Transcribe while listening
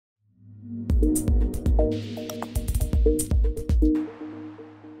All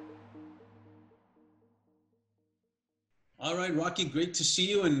right, Rakhi, great to see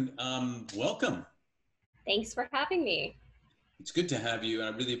you and welcome. Thanks for having me. It's good to have you.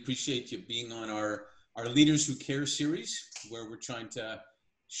 And I really appreciate you being on our Leaders Who Care series, where we're trying to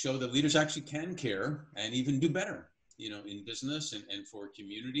show that leaders actually can care and even do better, in business and for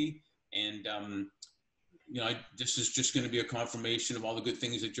community. And, this is just going to be a confirmation of all the good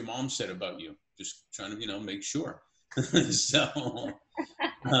things that your mom said about you. Just trying to, make sure.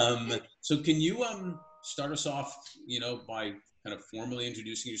 So can you start us off, by kind of formally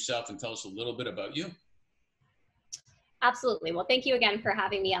introducing yourself and tell us a little bit about you? Absolutely. Well, thank you again for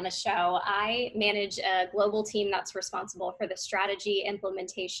having me on the show. I manage a global team that's responsible for the strategy,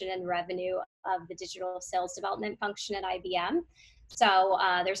 implementation, and revenue of the digital sales development function at IBM. So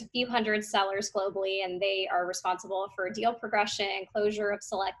there's a few hundred sellers globally, and they are responsible for deal progression, closure of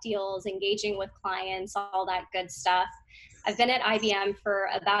select deals, engaging with clients, all that good stuff. I've been at IBM for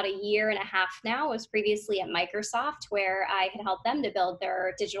about a year and a half now. I was previously at Microsoft, where I had helped them to build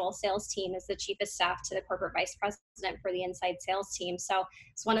their digital sales team as the chief of staff to the corporate vice president for the inside sales team. So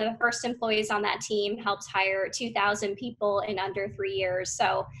it's one of the first employees on that team, helped hire 2,000 people in under 3 years.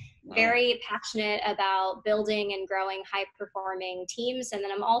 So very passionate about building and growing high performing teams. And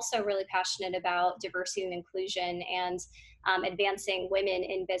then I'm also really passionate about diversity and inclusion and advancing women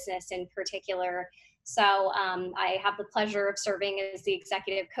in business in particular. So I have the pleasure of serving as the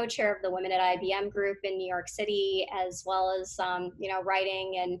executive co-chair of the Women at IBM group in New York City, as well as,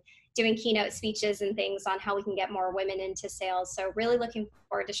 writing and doing keynote speeches and things on how we can get more women into sales. So really looking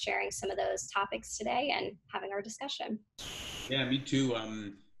forward to sharing some of those topics today and having our discussion. Yeah, me too.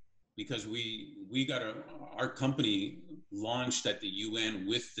 Because we got our company launched at the UN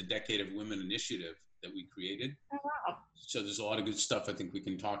with the Decade of Women initiative that we created. Oh, wow. So there's a lot of good stuff I think we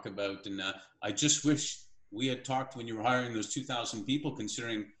can talk about. And I just wish we had talked when you were hiring those 2,000 people,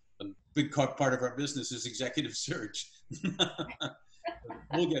 considering a big part of our business is executive search.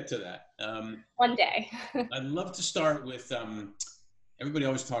 We'll get to that. One day. I'd love to start with, everybody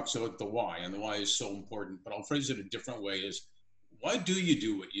always talks about the why, and the why is so important, but I'll phrase it a different way is, why do you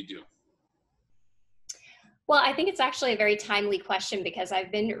do what you do? Well, I think it's actually a very timely question because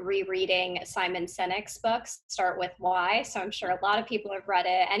I've been rereading Simon Sinek's books, Start With Why. So I'm sure a lot of people have read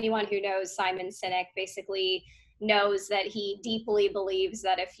it. Anyone who knows Simon Sinek basically knows that he deeply believes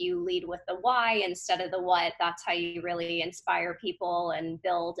that if you lead with the why instead of the what, that's how you really inspire people and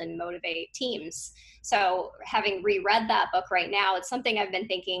build and motivate teams. So having reread that book right now, it's something I've been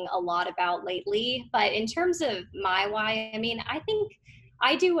thinking a lot about lately. But in terms of my why, I think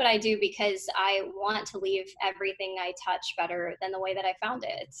I do what I do because I want to leave everything I touch better than the way that I found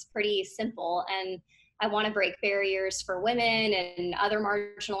it. It's pretty simple. And I want to break barriers for women and other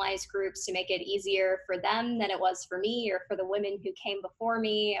marginalized groups to make it easier for them than it was for me or for the women who came before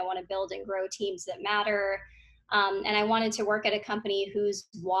me. I want to build and grow teams that matter. And I wanted to work at a company whose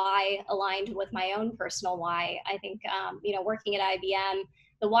why aligned with my own personal why. I think, working at IBM,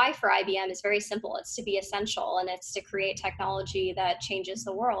 the why for IBM is very simple. It's to be essential, and it's to create technology that changes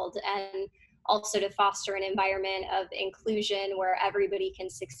the world, and also to foster an environment of inclusion where everybody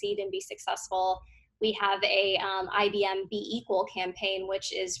can succeed and be successful. We have a IBM Be Equal campaign,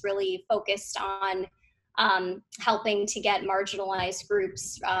 which is really focused on helping to get marginalized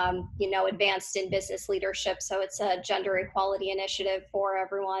groups, advanced in business leadership. So it's a gender equality initiative for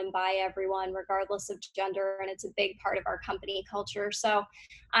everyone, by everyone, regardless of gender. And it's a big part of our company culture. So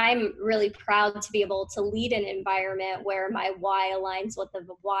I'm really proud to be able to lead an environment where my why aligns with the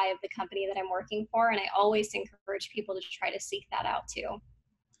why of the company that I'm working for. And I always encourage people to try to seek that out too.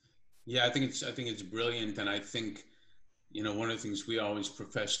 Yeah, I think it's brilliant. And I think, one of the things we always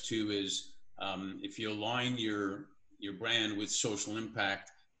profess too is, if you align your brand with social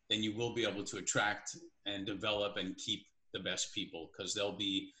impact, then you will be able to attract and develop and keep the best people, because they'll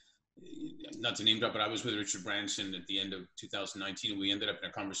be, not to name drop, but I was with Richard Branson at the end of 2019, and we ended up in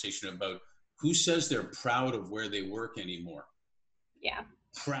a conversation about who says they're proud of where they work anymore. Yeah.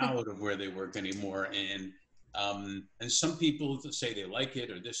 Proud of where they work anymore. And some people say they like it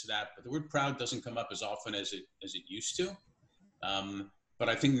or this or that, but the word proud doesn't come up as often as it used to. But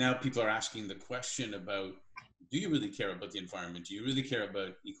I think now people are asking the question about, do you really care about the environment? Do you really care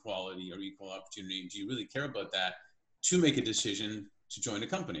about equality or equal opportunity? Do you really care about that to make a decision to join a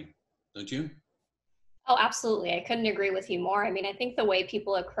company? Don't you? Oh, absolutely. I couldn't agree with you more. I think the way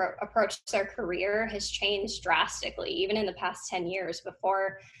people approach their career has changed drastically, even in the past 10 years.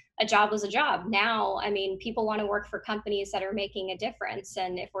 Before, a job was a job. Now, people want to work for companies that are making a difference.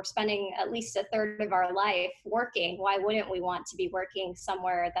 And if we're spending at least a third of our life working, why wouldn't we want to be working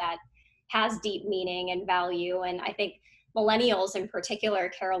somewhere that has deep meaning and value. And I think millennials in particular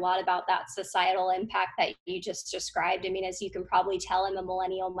care a lot about that societal impact that you just described. I mean, as you can probably tell, I'm a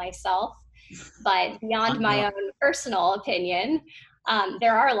millennial myself, but beyond my own personal opinion,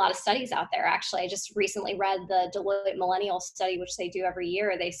 there are a lot of studies out there. Actually, I just recently read the Deloitte Millennial Study, which they do every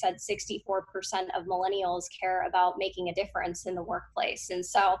year. They said 64% of millennials care about making a difference in the workplace. And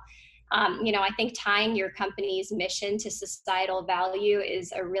so, I think tying your company's mission to societal value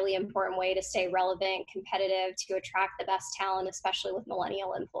is a really important way to stay relevant, competitive, to attract the best talent, especially with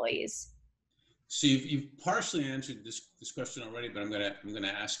millennial employees. So you've partially answered this question already, but I'm gonna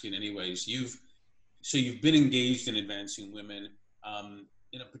ask you in anyways. You've been engaged in advancing women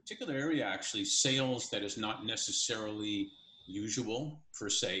in a particular area, actually, sales that is not necessarily usual per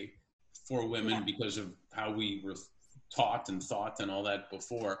se for women because of how we were taught and thought and all that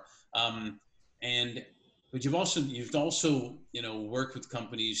before. But you've also worked with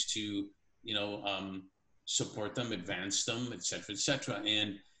companies to support them, advance them, et cetera,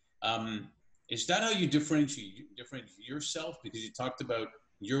 and is that how you differentiate yourself? Because you talked about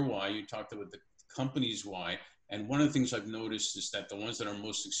your why, you talked about the company's why, and one of the things I've noticed is that the ones that are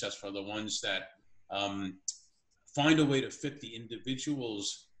most successful are the ones that find a way to fit the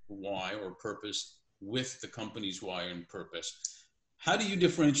individual's why or purpose with the company's why and purpose. How do you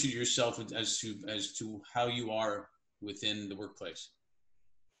differentiate yourself as to how you are within the workplace?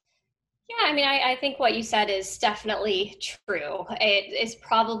 Yeah, I mean, I think what you said is definitely true. It is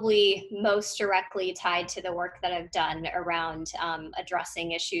probably most directly tied to the work that I've done around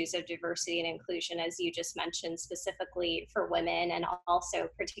addressing issues of diversity and inclusion, as you just mentioned, specifically for women and also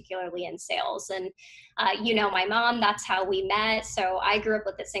particularly in sales. And, my mom, that's how we met. So I grew up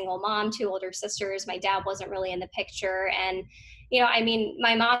with a single mom, two older sisters. My dad wasn't really in the picture. And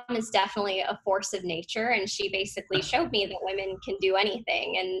my mom is definitely a force of nature, and she basically showed me that women can do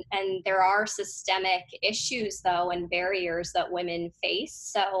anything. And there are systemic issues, though, and barriers that women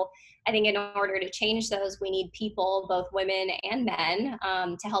face. So I think in order to change those, we need people, both women and men,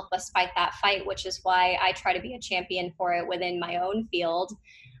 to help us fight that fight, which is why I try to be a champion for it within my own field.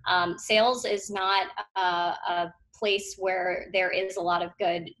 Sales is not a place where there is a lot of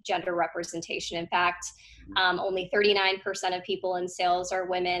good gender representation. In fact, only 39% of people in sales are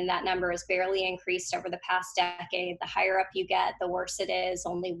women. That number has barely increased over the past decade. The higher up you get, the worse it is.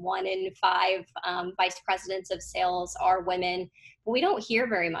 Only 1 in 5 vice presidents of sales are women. But we don't hear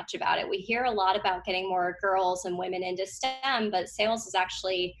very much about it. We hear a lot about getting more girls and women into STEM, but sales is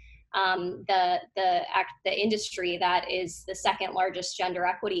actually the industry that is the second largest gender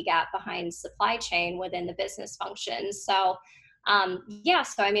equity gap behind supply chain within the business functions. So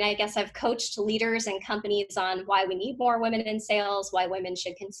I guess I've coached leaders and companies on why we need more women in sales, why women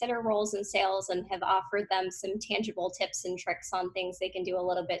should consider roles in sales, and have offered them some tangible tips and tricks on things they can do a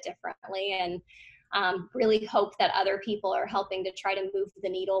little bit differently, and really hope that other people are helping to try to move the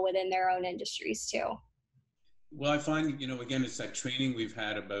needle within their own industries too. Well, I find, again, it's that training we've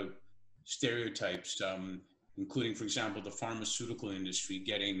had about stereotypes, including, for example, the pharmaceutical industry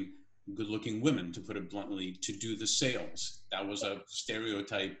getting good-looking women, to put it bluntly, to do the sales. That was a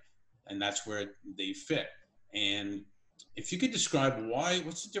stereotype, and that's where they fit. And if you could describe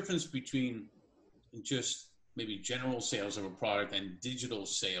what's the difference between just maybe general sales of a product and digital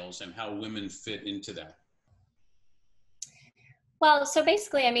sales, and how women fit into that? Well, so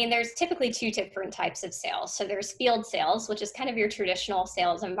basically, there's typically two different types of sales. So there's field sales, which is kind of your traditional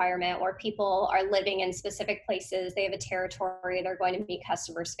sales environment where people are living in specific places. They have a territory. They're going to meet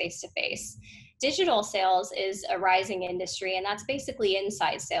customers face to face. Digital sales is a rising industry, and that's basically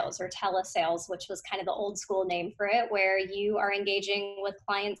inside sales or telesales, which was kind of the old school name for it, where you are engaging with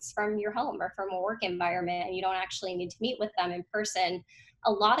clients from your home or from a work environment, and you don't actually need to meet with them in person.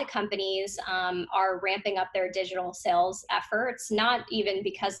 A lot of companies are ramping up their digital sales efforts, not even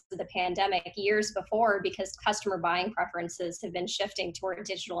because of the pandemic, years before, because customer buying preferences have been shifting toward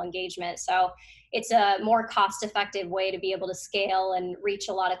digital engagement. So it's a more cost-effective way to be able to scale and reach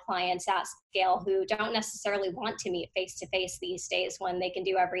a lot of clients at scale who don't necessarily want to meet face-to-face these days, when they can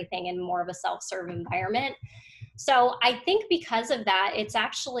do everything in more of a self-serve environment. So I think because of that, it's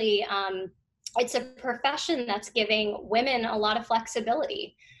actually it's a profession that's giving women a lot of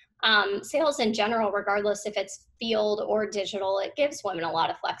flexibility. Sales in general, regardless if it's field or digital, it gives women a lot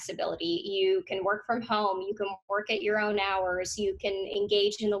of flexibility. You can work from home, you can work at your own hours, you can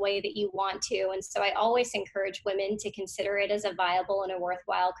engage in the way that you want to. And so I always encourage women to consider it as a viable and a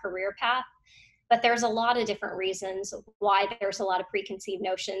worthwhile career path. But there's a lot of different reasons why there's a lot of preconceived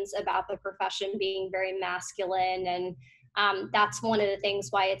notions about the profession being very masculine, and that's one of the things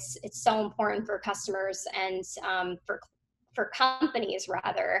why it's so important for customers and for for companies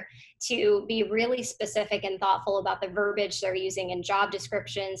rather, to be really specific and thoughtful about the verbiage they're using in job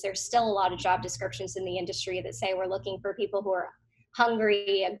descriptions. There's still a lot of job descriptions in the industry that say we're looking for people who are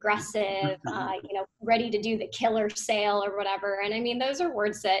hungry, aggressive, ready to do the killer sale or whatever. And I mean, those are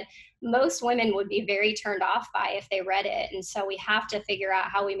words that most women would be very turned off by if they read it. And so we have to figure out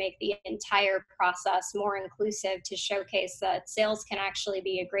how we make the entire process more inclusive to showcase that sales can actually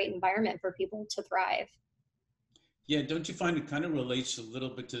be a great environment for people to thrive. Yeah, don't you find it kind of relates a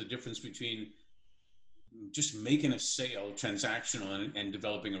little bit to the difference between just making a sale transactional and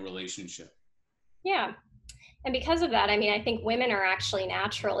developing a relationship? Yeah. And because of that, I mean, I think women are actually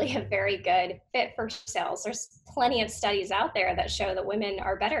naturally a very good fit for sales. There's plenty of studies out there that show that women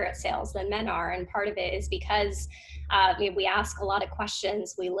are better at sales than men are. And part of it is because we ask a lot of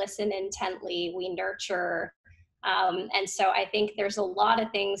questions, we listen intently, we nurture. And so I think there's a lot of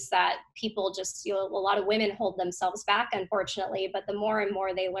things that people just, a lot of women hold themselves back, unfortunately, but the more and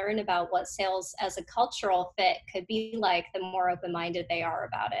more they learn about what sales as a cultural fit could be like, the more open-minded they are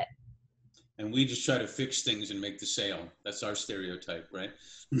about it. And we just try to fix things and make the sale. That's our stereotype, right?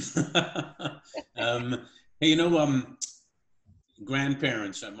 Hey,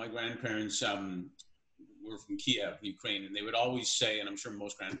 grandparents, my grandparents were from Kiev, Ukraine, and they would always say, and I'm sure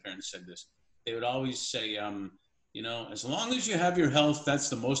most grandparents said this, they would always say, as long as you have your health, that's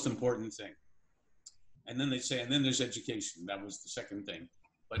the most important thing. And then they'd say, and then there's education. That was the second thing,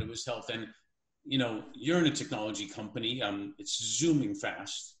 but it was health. And, you're in a technology company. It's zooming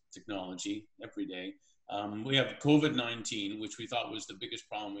fast. Technology every day. We have COVID-19, which we thought was the biggest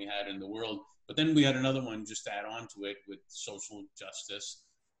problem we had in the world. But then we had another one just to add on to it with social justice.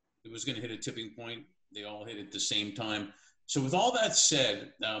 It was going to hit a tipping point. They all hit at the same time. So with all that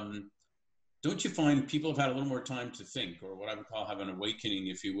said, don't you find people have had a little more time to think, or what I would call have an awakening,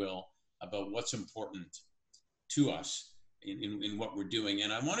 if you will, about what's important to us in what we're doing?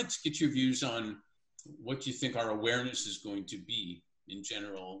 And I wanted to get your views on what you think our awareness is going to be in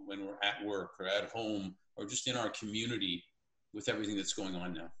general when we're at work or at home or just in our community with everything that's going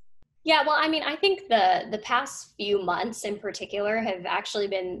on now. Yeah, well, I mean, I think the past few months in particular have actually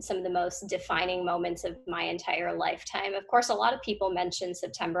been some of the most defining moments of my entire lifetime. Of course, a lot of people mentioned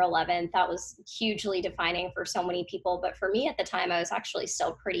September 11th. That was hugely defining for so many people. But for me at the time, I was actually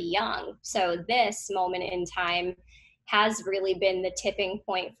still pretty young. So this moment in time has really been the tipping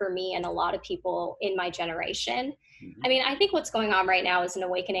point for me and a lot of people in my generation. I mean, I think what's going on right now is an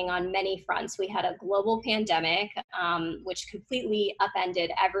awakening on many fronts. We had a global pandemic, which completely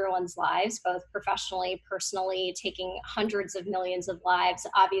upended everyone's lives, both professionally, personally, taking hundreds of millions of lives.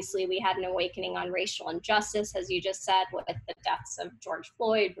 Obviously, we had an awakening on racial injustice, as you just said, with the deaths of George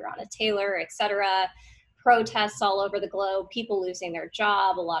Floyd, Breonna Taylor, et cetera. Protests all over the globe, people losing their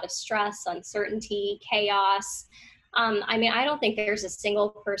job, a lot of stress, uncertainty, chaos. I mean, I don't think there's a single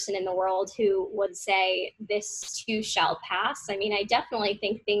person in the world who would say this too shall pass. I mean, I definitely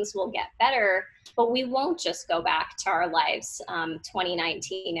think things will get better, but we won't just go back to our lives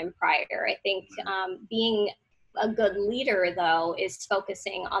 2019 and prior. I think being a good leader, though, is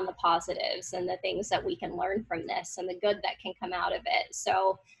focusing on the positives and the things that we can learn from this and the good that can come out of it.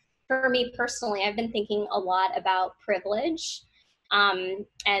 So for me personally, I've been thinking a lot about privilege.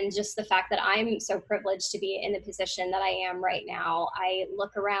 And just the fact that I'm so privileged to be in the position that I am right now. I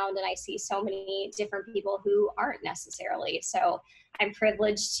look around and I see so many different people who aren't necessarily. So I'm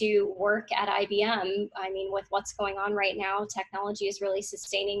privileged to work at IBM. I mean, with what's going on right now, technology is really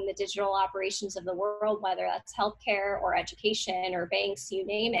sustaining the digital operations of the world, whether that's healthcare or education or banks, you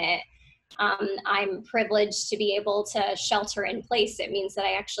name it. I'm privileged to be able to shelter in place. It means that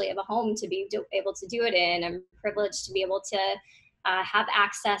I actually have a home to be able to do it in. I'm privileged to be able to have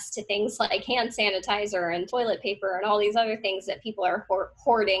access to things like hand sanitizer and toilet paper and all these other things that people are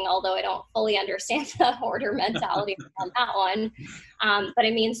hoarding, although I don't fully understand the hoarder mentality on that one. But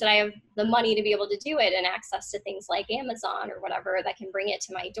it means that I have the money to be able to do it and access to things like Amazon or whatever that can bring it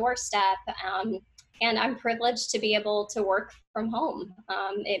to my doorstep. And I'm privileged to be able to work from home.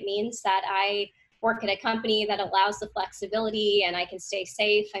 It means that I work at a company that allows the flexibility and I can stay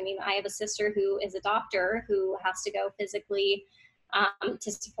safe. I mean, I have a sister who is a doctor who has to go physically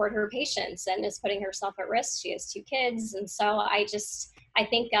to support her patients and is putting herself at risk. She has 2 kids. And so I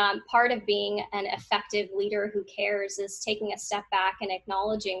think part of being an effective leader who cares is taking a step back and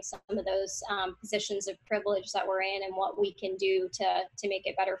acknowledging some of those positions of privilege that we're in and what we can do to make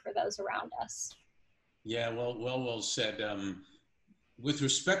it better for those around us. Yeah, well said. With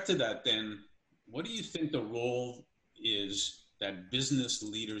respect to that, then, what do you think the role is that business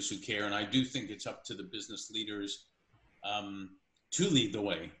leaders who care, and I do think it's up to the business leaders to lead the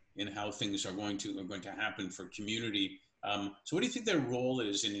way in how things are going to happen for community So what do you think their role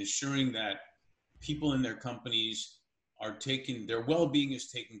is in ensuring that people in their companies are taken, their well-being is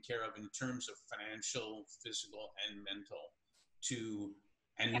taken care of in terms of financial, physical, and mental,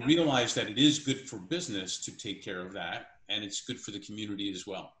 and realize that it is good for business to take care of that, and it's good for the community as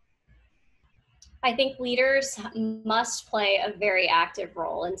well? I think leaders must play a very active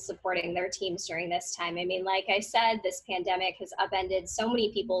role in supporting their teams during this time. I mean, like I said, this pandemic has upended so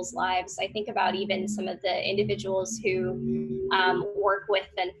many people's lives. I think about even some of the individuals who work with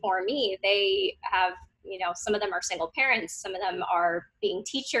and for me. They have, some of them are single parents, some of them are being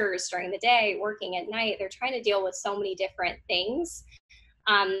teachers during the day, working at night. They're trying to deal with so many different things.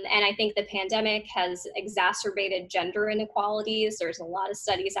 And I think the pandemic has exacerbated gender inequalities. There's a lot of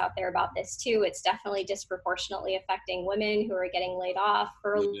studies out there about this too. It's definitely disproportionately affecting women who are getting laid off,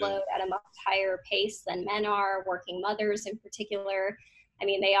 furloughed at a much higher pace than men are, working mothers in particular. I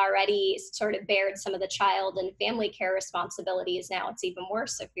mean, they already sort of bared some of the child and family care responsibilities. Now it's even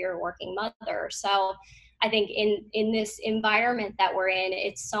worse if you're a working mother. So I think in this environment that we're in,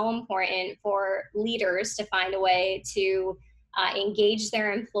 it's so important for leaders to find a way to engage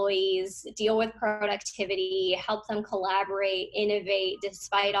their employees, deal with productivity, help them collaborate, innovate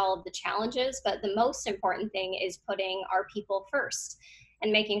despite all of the challenges. But the most important thing is putting our people first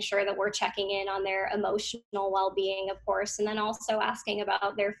and making sure that we're checking in on their emotional well-being, of course, and then also asking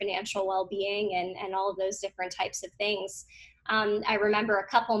about their financial well-being and all of those different types of things. I remember a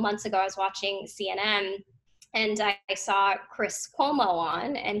couple months ago, I was watching CNN and I saw Chris Cuomo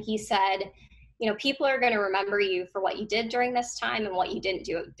on, and he said, people are going to remember you for what you did during this time and what you didn't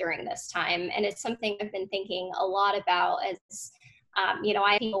do during this time. And it's something I've been thinking a lot about as,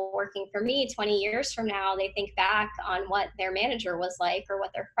 I have people working for me 20 years from now, they think back on what their manager was like or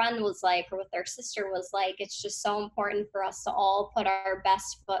what their friend was like or what their sister was like. It's just so important for us to all put our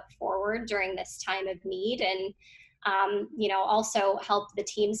best foot forward during this time of need and, also help the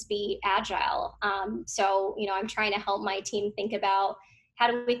teams be agile. So, I'm trying to help my team think about how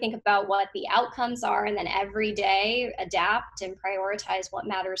do we think about what the outcomes are and then every day adapt and prioritize what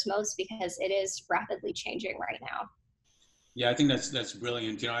matters most because it is rapidly changing right now. Yeah, I think that's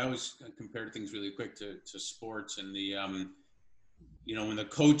brilliant. I always compare things really quick to sports and the, when the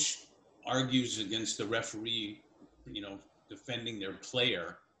coach argues against the referee, defending their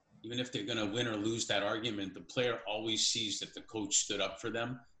player, even if they're going to win or lose that argument, the player always sees that the coach stood up for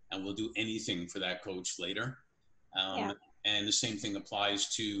them and will do anything for that coach later. And the same thing applies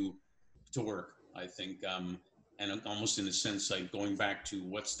to work, I think, and almost in a sense, like going back to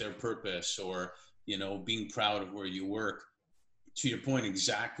what's their purpose or, being proud of where you work. To your point,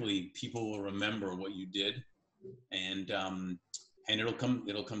 exactly, people will remember what you did, and it'll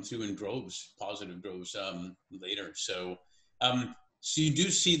come through in droves, positive droves later. So you do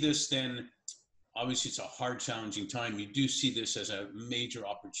see this then. Obviously, it's a hard, challenging time. You do see this as a major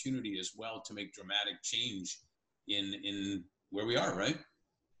opportunity as well to make dramatic change in where we are, right?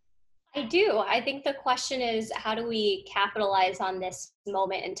 I do. I think the question is, how do we capitalize on this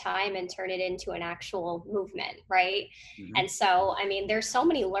moment in time and turn it into an actual movement, right? Mm-hmm. And so, there's so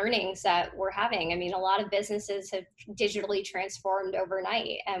many learnings that we're having. A lot of businesses have digitally transformed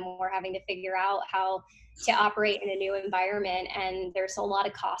overnight, and we're having to figure out how to operate in a new environment. And there's a lot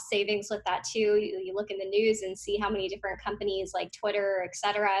of cost savings with that too. You look in the news and see how many different companies like Twitter, et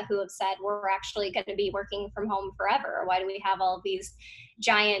cetera, who have said, we're actually going to be working from home forever. Why do we have all these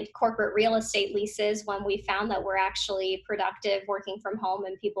giant corporate real estate leases when we found that we're actually productive working from home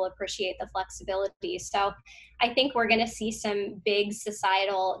and people appreciate the flexibility? So I think we're going to see some big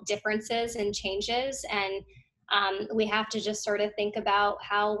societal differences and changes, and we have to just sort of think about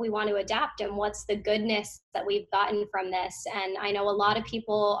how we want to adapt and what's the goodness that we've gotten from this. And I know a lot of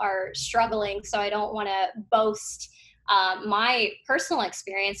people are struggling, so I don't want to boast my personal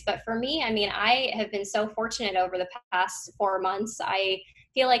experience, but for me, I have been so fortunate over the past 4 months. I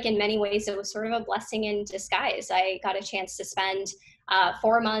feel like in many ways it was sort of a blessing in disguise. I got a chance to spend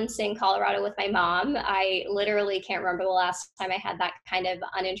 4 months in Colorado with my mom. I literally can't remember the last time I had that kind of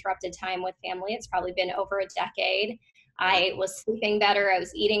uninterrupted time with family. It's probably been over a decade. I was sleeping better. I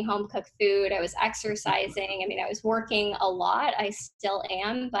was eating home cooked food. I was exercising. I was working a lot. I still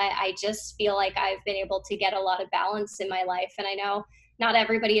am, but I just feel like I've been able to get a lot of balance in my life. And I know not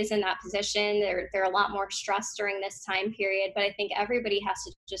everybody is in that position. They're a lot more stressed during this time period, but I think everybody has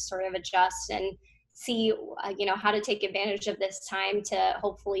to just sort of adjust and see, how to take advantage of this time to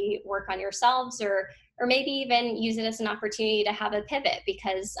hopefully work on yourselves or maybe even use it as an opportunity to have a pivot,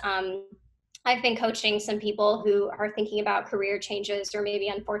 because I've been coaching some people who are thinking about career changes or maybe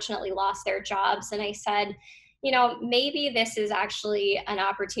unfortunately lost their jobs. And I said, maybe this is actually an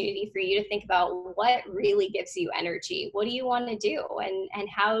opportunity for you to think about what really gives you energy. What do you want to do? And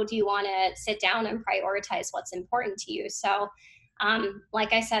how do you want to sit down and prioritize what's important to you? So,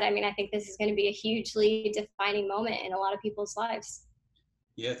 like I said, I mean, I think this is going to be a hugely defining moment in a lot of people's lives.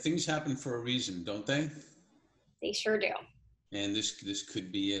 Yeah, things happen for a reason, don't they? They sure do. And this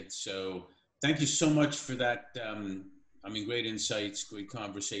could be it. So thank you so much for that. Great insights, great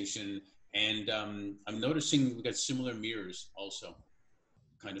conversation. And I'm noticing we got similar mirrors also,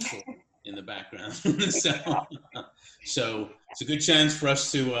 kind of cool in the background. So it's a good chance for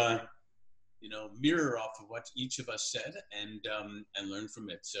us to, mirror off of what each of us said and learn from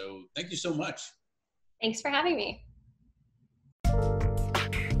it. So thank you so much. Thanks for having me.